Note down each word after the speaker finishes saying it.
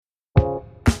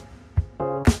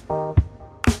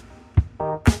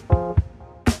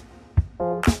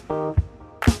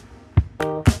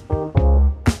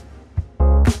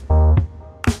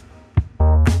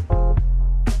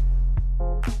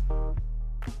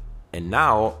And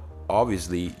now,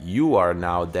 obviously, you are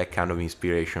now that kind of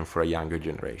inspiration for a younger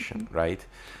generation, right?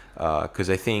 Because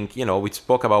I think, we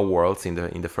spoke about Worlds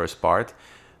in the first part,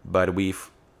 but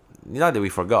not that we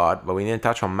forgot, but we didn't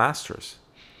touch on Masters.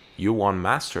 You won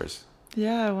Masters.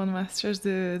 Yeah, I won Masters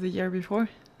the year before.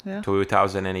 Yeah.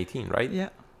 2018, right? Yeah.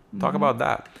 Talk about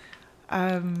that.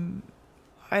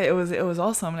 It was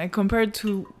awesome. Like compared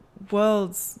to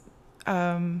Worlds,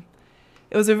 it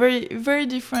was a very very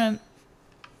different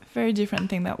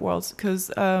thing that Worlds,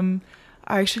 because I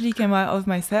actually came out of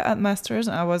my set at Masters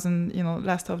and I wasn't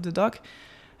last off the dock,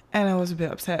 and I was a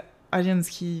bit upset. I didn't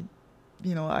ski.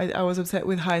 I was upset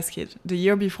with high skid. The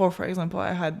year before, for example,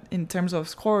 I had, in terms of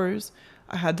scores,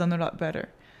 I had done a lot better.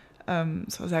 So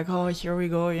I was like, oh, here we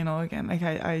go, again. Like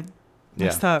I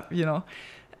messed up,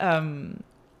 and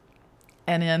it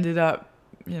ended up,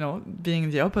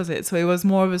 being the opposite. So it was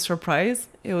more of a surprise.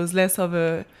 It was less of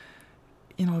a,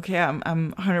 okay, I'm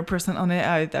 100% on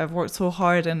it. I've worked so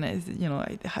hard, and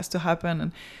it has to happen.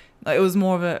 And it was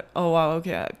more of a, oh wow,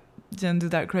 okay, I didn't do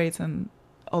that great, and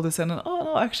all of a sudden, oh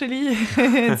no, actually,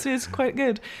 it's quite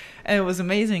good, and it was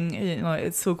amazing.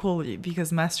 It's so cool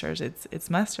because Masters, it's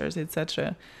Masters. It's such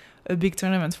a big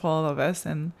tournament for all of us,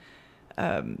 and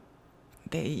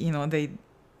they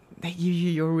give you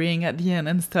your ring at the end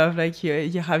and stuff. Like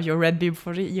you have your red bib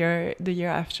for the year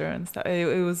after and stuff.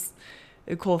 It was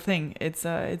a cool thing. It's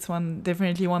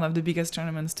definitely one of the biggest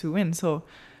tournaments to win. So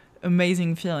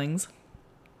amazing feelings.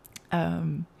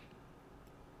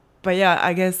 But yeah,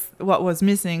 I guess what was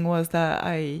missing was that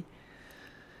I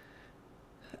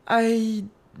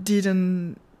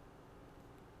didn't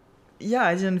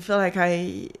feel like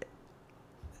I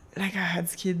had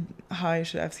skied how I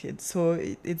should have skied. So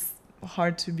it's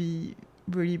hard to be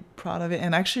really proud of it.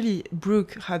 And actually,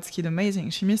 Brooke had skied amazing.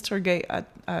 She missed her gate at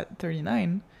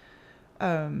 39.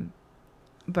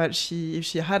 But if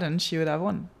she hadn't, she would have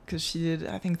won, because she did,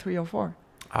 I think, 3 or 4.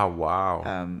 Oh,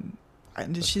 wow.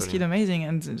 And she skied amazing.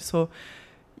 And so,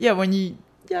 yeah,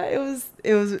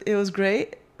 it was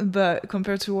great. But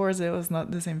compared to Worlds, it was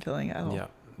not the same feeling at all.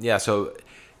 Yeah. So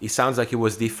it sounds like it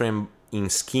was different in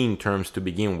skiing terms to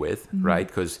begin with, right?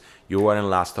 Because you weren't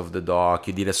last off the dock.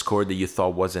 You did a score that you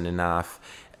thought wasn't enough.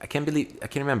 I can't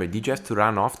remember. Did you have to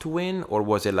run off to win, or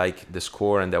was it like the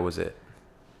score and that was it?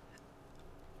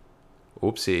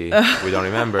 Oopsie, we don't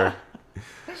remember.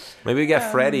 Maybe we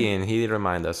get Freddie and he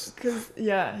remind us. Cause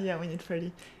we need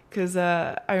Freddie. Because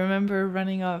I remember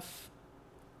running off.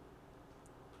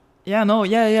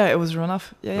 It was run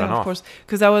off. Of course.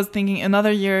 Because I was thinking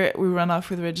another year we ran off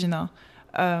with Regina,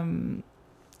 and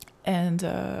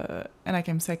I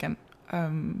came second.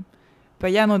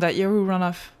 But that year we ran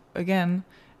off again,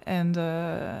 and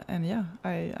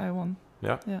I won.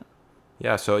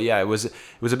 Yeah, so it was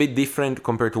a bit different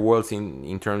compared to Worlds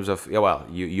in terms of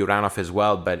you ran off as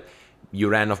well, but you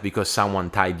ran off because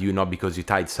someone tied you, not because you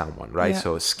tied someone, right?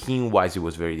 So skiing wise, it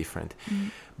was very different.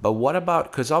 But what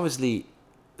about, because obviously,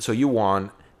 so you won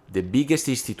the biggest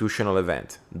institutional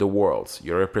event, the Worlds.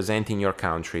 You're representing your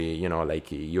country,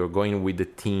 like you're going with the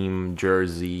team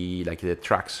jersey, like the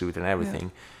tracksuit and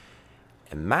everything.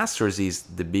 And Masters is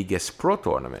the biggest pro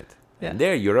tournament, and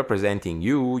there you're representing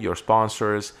your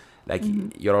sponsors. Like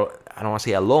you're, I don't want to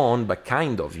say alone, but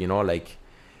kind of, it's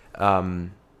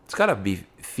gotta be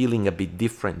feeling a bit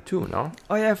different too, no?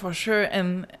 Oh yeah, for sure.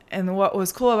 And what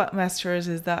was cool about Masters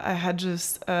is that I had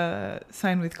just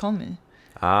signed with Conley.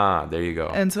 Ah, there you go.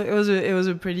 And so it was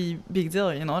a pretty big deal,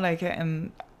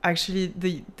 and actually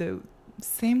the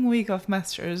same week of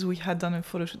Masters we had done a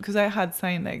photo shoot, because I had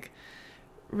signed like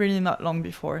really not long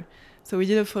before. So we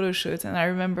did a photo shoot, and I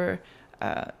remember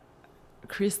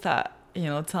Krista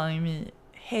telling me,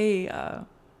 hey,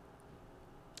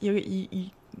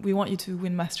 we want you to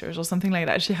win Masters or something like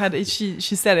that. She said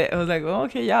it. I was like, oh,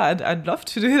 okay, yeah, I'd love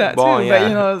to do that too. Yeah.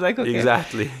 But I was like, okay.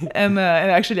 Exactly. And it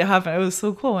actually happened. It was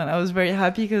so cool, and I was very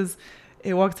happy because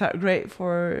it worked out great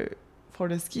for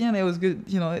the ski, and it was good.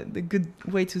 A good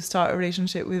way to start a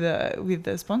relationship with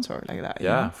the sponsor like that.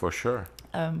 Yeah, for sure.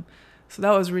 So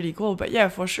that was really cool. But yeah,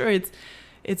 for sure,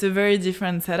 it's a very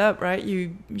different setup, right?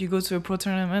 You go to a pro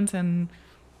tournament and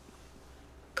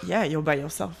you're by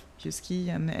yourself. You ski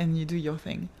and you do your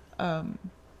thing.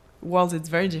 Worlds, it's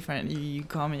very different. You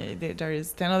come, there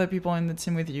is 10 other people in the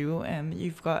team with you, and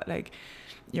you've got like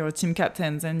your team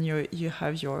captains, and you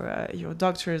have your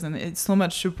doctors, and it's so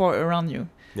much support around you.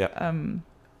 Yeah.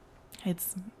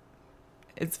 It's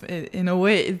in a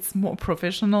way it's more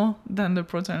professional than the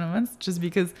pro tournaments, just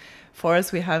because for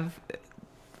us we have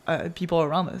people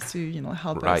around us to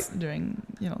help us during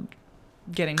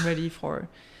getting ready for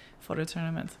the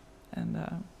tournament. And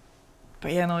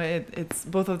but yeah, no, it's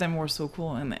both of them were so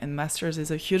cool, and Masters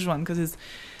is a huge one because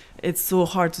it's so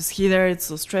hard to ski there. It's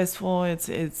so stressful. It's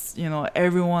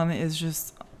everyone is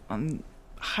just on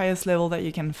highest level that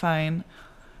you can find.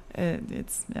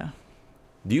 It's yeah.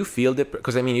 Do you feel that?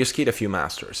 Because I mean, you skied a few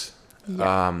Masters.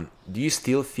 Yeah. Do you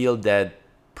still feel that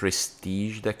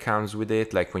prestige that comes with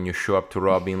it? Like when you show up to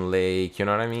Robin Lake, you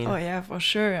know what I mean? Oh yeah, for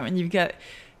sure. I mean, you've got,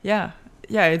 yeah,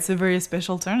 it's a very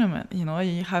special tournament. You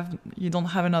don't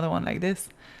have another one like this.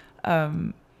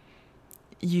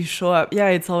 You show up. Yeah,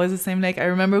 it's always the same lake. I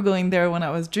remember going there when I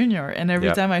was junior, and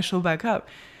every time I show back up,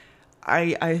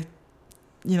 I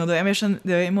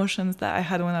the emotions that I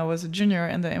had when I was a junior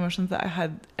and the emotions that I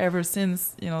had ever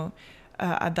since,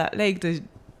 at that lake,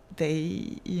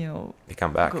 they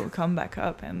come back. Come back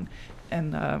up, and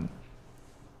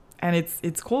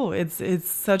it's cool. It's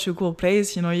such a cool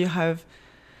place. You have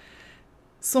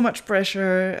so much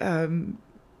pressure.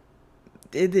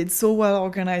 It's so well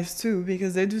organized too,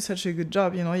 because they do such a good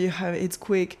job. It's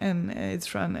quick and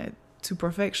it's run to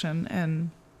perfection, and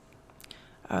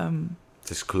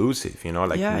it's exclusive.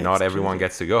 Not exclusive. Everyone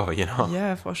gets to go.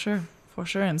 Yeah, for sure.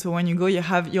 And so when you go, you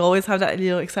always have that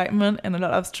little excitement and a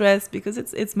lot of stress, because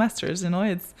it's Masters.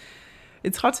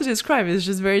 It's hard to describe. It's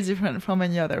just very different from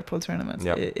any other pro tournament.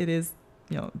 Yep. It is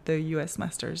the US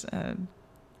Masters,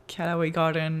 Callaway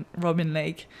Garden, Robin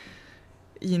Lake.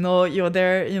 You're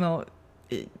there.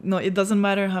 It doesn't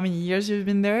matter how many years you've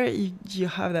been there. You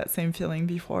have that same feeling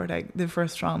before, like the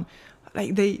first round,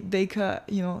 like they cut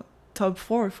top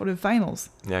 4 for the finals.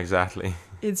 Yeah, exactly.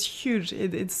 It's huge.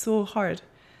 It's so hard,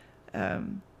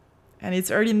 and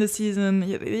it's early in the season.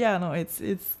 Yeah, no, it's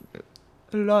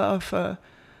a lot of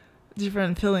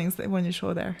different feelings when you show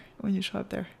up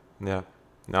there. Yeah,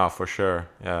 no, for sure.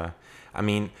 Yeah, I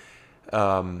mean,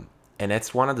 and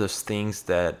it's one of those things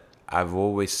that I've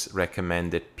always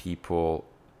recommended people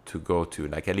to go to.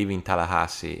 Like, I live in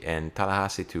Tallahassee, and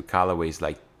Tallahassee to Callaway is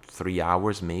like 3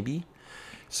 hours maybe.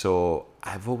 So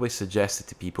I've always suggested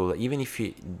to people that even if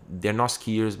they're not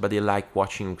skiers, but they like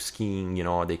watching skiing,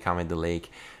 they come at the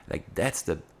lake, like that's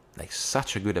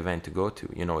such a good event to go to.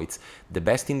 It's the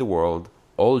best in the world,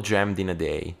 all jammed in a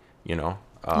day. You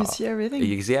see everything.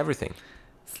 You see everything.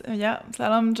 Yeah,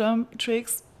 slalom, jump,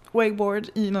 tricks, wakeboard.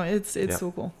 It's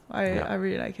so cool. I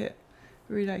really like it.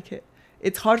 Really like it.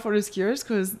 It's hard for the skiers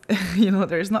because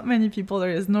there's not many people. There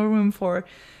is no room for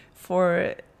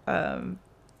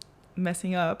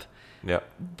messing up. Yeah.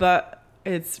 But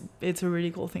it's a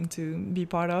really cool thing to be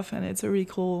part of, and it's a really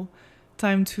cool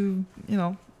time to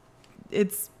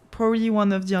it's probably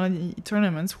one of the only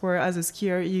tournaments where as a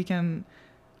skier you can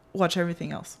watch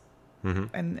everything else.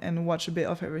 Mm-hmm. And watch a bit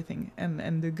of everything,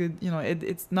 and the good,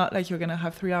 it's not like you're gonna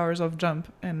have 3 hours of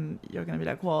jump and you're gonna be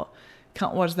like, well,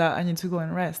 can't watch that, I need to go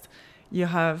and rest. You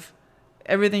have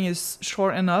everything is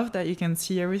short enough that you can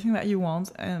see everything that you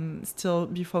want and still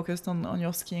be focused on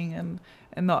your skiing and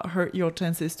not hurt your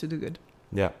chances to do good.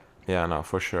 Yeah, no,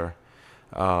 for sure.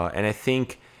 And I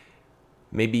think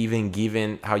maybe even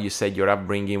given how you said your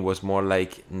upbringing was more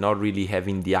like not really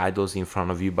having the idols in front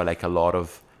of you, but like a lot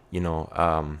of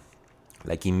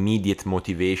like immediate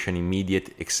motivation, immediate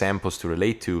examples to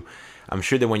relate to. I'm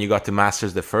sure that when you got to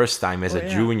Masters the first time as a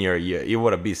junior, you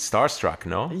would have been starstruck,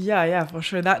 no? Yeah, for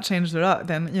sure. That changed a lot.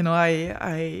 Then,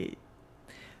 I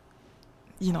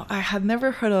had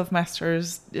never heard of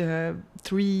Masters 2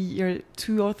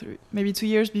 or 3, maybe 2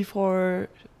 years before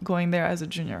going there as a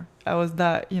junior. I was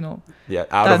that,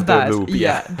 out of the loop.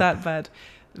 Yeah, that bad.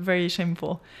 Very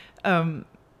shameful.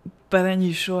 But then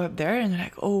you show up there and you're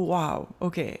like, oh, wow,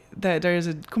 okay, there is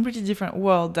a completely different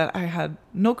world that I had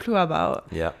no clue about.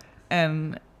 Yeah.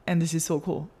 And this is so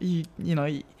cool.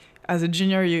 As a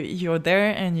junior, you're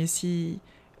there and you see,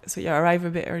 so you arrive a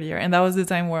bit earlier. And that was the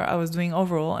time where I was doing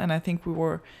overall, and I think we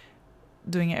were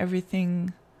doing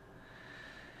everything.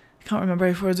 I can't remember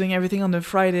if we were doing everything on the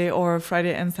Friday or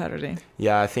Friday and Saturday.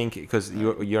 Yeah, I think because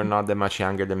you're not that much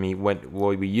younger than me. What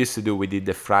we used to do, we did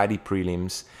the Friday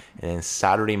prelims and then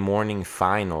Saturday morning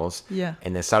finals. Yeah.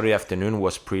 And then Saturday afternoon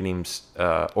was prelims,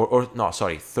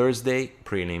 Thursday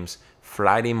prelims,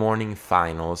 Friday morning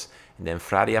finals, and then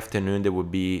Friday afternoon there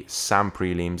would be some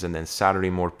prelims, and then Saturday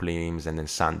more prelims, and then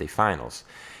Sunday finals.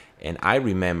 And I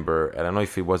remember, I don't know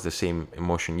if it was the same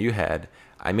emotion you had,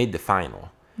 I made the final.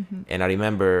 Mm-hmm. And I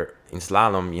remember in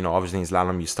slalom, obviously in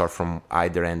slalom you start from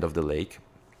either end of the lake.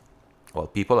 Well,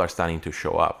 people are starting to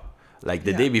show up. Like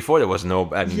the day before there was no,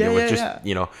 there was just,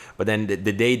 but then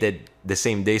the day that, the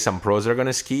same day some pros are going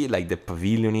to ski, like the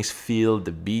pavilion is filled,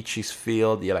 the beach is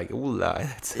filled. You're like, ooh,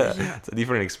 it's a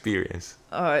different experience.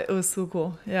 Oh, it was so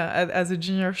cool. Yeah, as a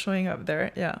junior showing up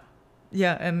there, yeah.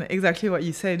 yeah, and exactly what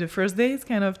you say. The first day is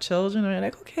kind of chilled, you know. You're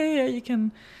like, okay, yeah, you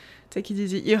can take it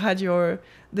easy. You had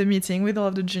the meeting with all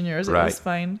of the juniors. It was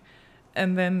fine,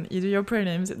 and then you do your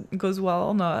prelims. It goes well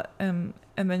or not, and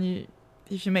then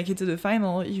if you make it to the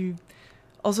final, you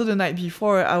also the night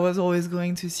before. I was always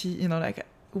going to see, you know, like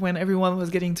when everyone was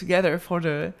getting together for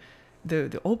the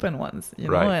open ones, you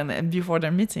know, and before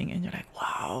their meeting, and you're like,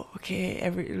 wow, okay,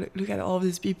 look at all of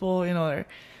these people, you know.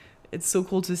 It's so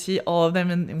cool to see all of them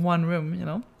in one room, you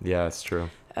know? Yeah, it's true.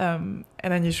 And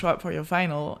then you show up for your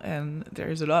final, and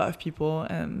there's a lot of people,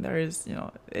 and there is, you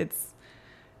know, it's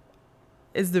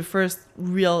the first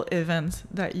real event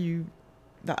that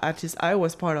at least I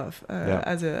was part of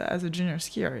as a junior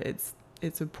skier.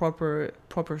 It's a proper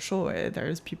show.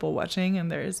 There's people watching,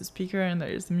 and there is a speaker, and there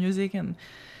is the music, and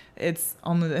it's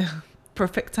on the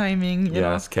perfect timing. You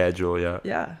know? Schedule.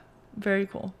 Yeah, very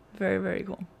cool. Very, very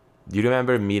cool. Do you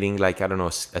remember meeting, like, I don't know,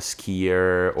 a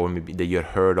skier, or maybe that you've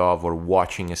heard of, or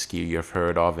watching a skier you've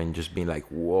heard of, and just being like,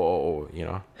 whoa, you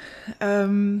know?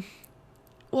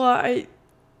 Well, I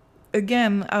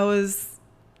was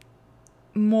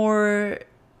more,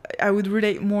 I would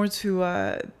relate more to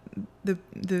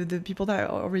the people that I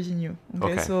already knew.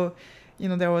 Okay. So, you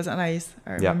know, there was Anaïs.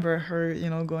 I remember her, you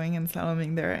know, going and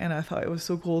slaloming there, and I thought it was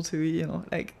so cool to, you know,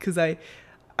 like, because I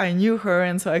knew her,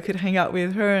 and so I could hang out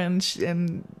with her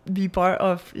and be part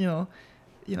of, you know,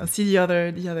 see the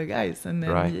other guys, and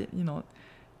then you know,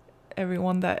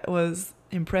 everyone that was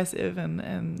impressive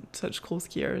and such cool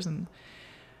skiers, and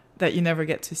that you never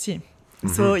get to see. Mm-hmm.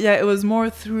 So yeah, it was more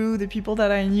through the people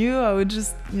that I knew. I would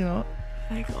just, you know,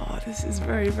 like, oh, this is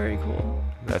very, very cool.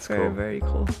 That's very, cool. Very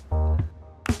cool.